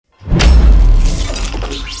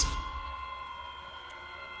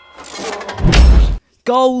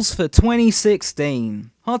goals for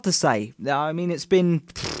 2016. Hard to say. I mean, it's been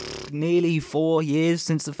nearly 4 years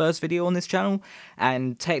since the first video on this channel,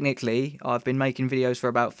 and technically I've been making videos for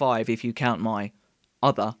about 5 if you count my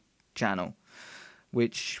other channel,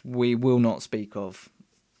 which we will not speak of.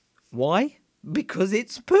 Why? Because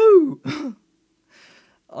it's poo!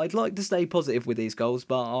 I'd like to stay positive with these goals,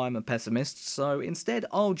 but I'm a pessimist, so instead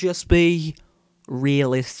I'll just be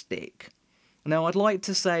realistic. Now, I'd like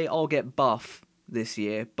to say I'll get buff this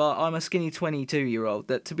year, but I'm a skinny 22-year-old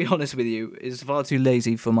that, to be honest with you, is far too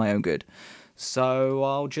lazy for my own good. So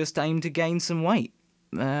I'll just aim to gain some weight.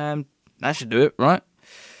 That should do it, right?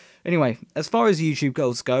 Anyway, as far as YouTube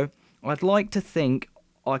goals go, I'd like to think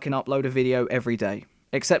I can upload a video every day.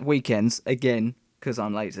 Except weekends, again, because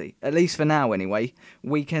I'm lazy. At least for now, anyway.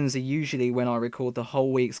 Weekends are usually when I record the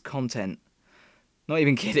whole week's content. Not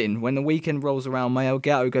even kidding. When the weekend rolls around, my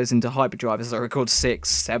Elgato goes into hyperdrive as I record 6,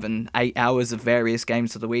 7, 8 hours of various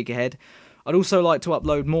games for the week ahead. I'd also like to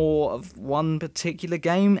upload more of one particular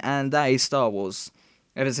game, and that is Star Wars.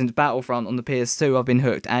 Ever since Battlefront on the PS2, I've been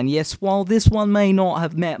hooked. And yes, while this one may not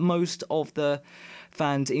have met most of the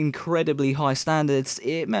fans' incredibly high standards,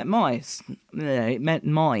 it met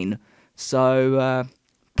mine. So,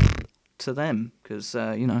 to them, because,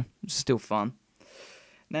 you know, it's still fun.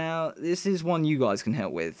 Now, this is one you guys can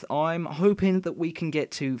help with. I'm hoping that we can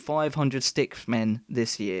get to 500 stickmen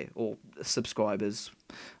this year, or subscribers.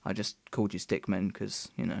 I just called you stickmen because,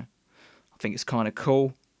 you know, I think it's kind of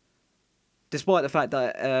cool. Despite the fact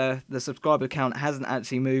that the subscriber count hasn't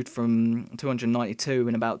actually moved from 292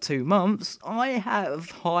 in about 2 months, I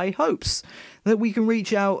have high hopes that we can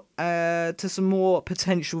reach out to some more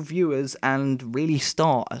potential viewers and really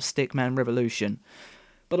start a stickman revolution.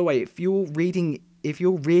 By the way, if you're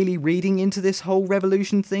really reading into this whole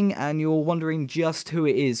revolution thing and you're wondering just who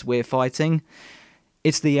it is we're fighting,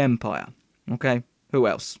 it's the Empire, okay? Who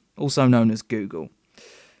else? Also known as Google.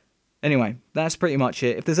 Anyway, that's pretty much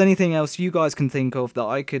it. If there's anything else you guys can think of that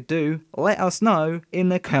I could do, let us know in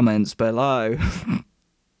the comments below.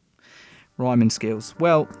 Rhyming skills.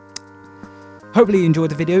 Well, hopefully you enjoyed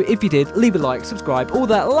the video. If you did, leave a like, subscribe, all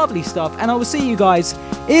that lovely stuff, and I will see you guys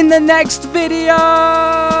in the next video!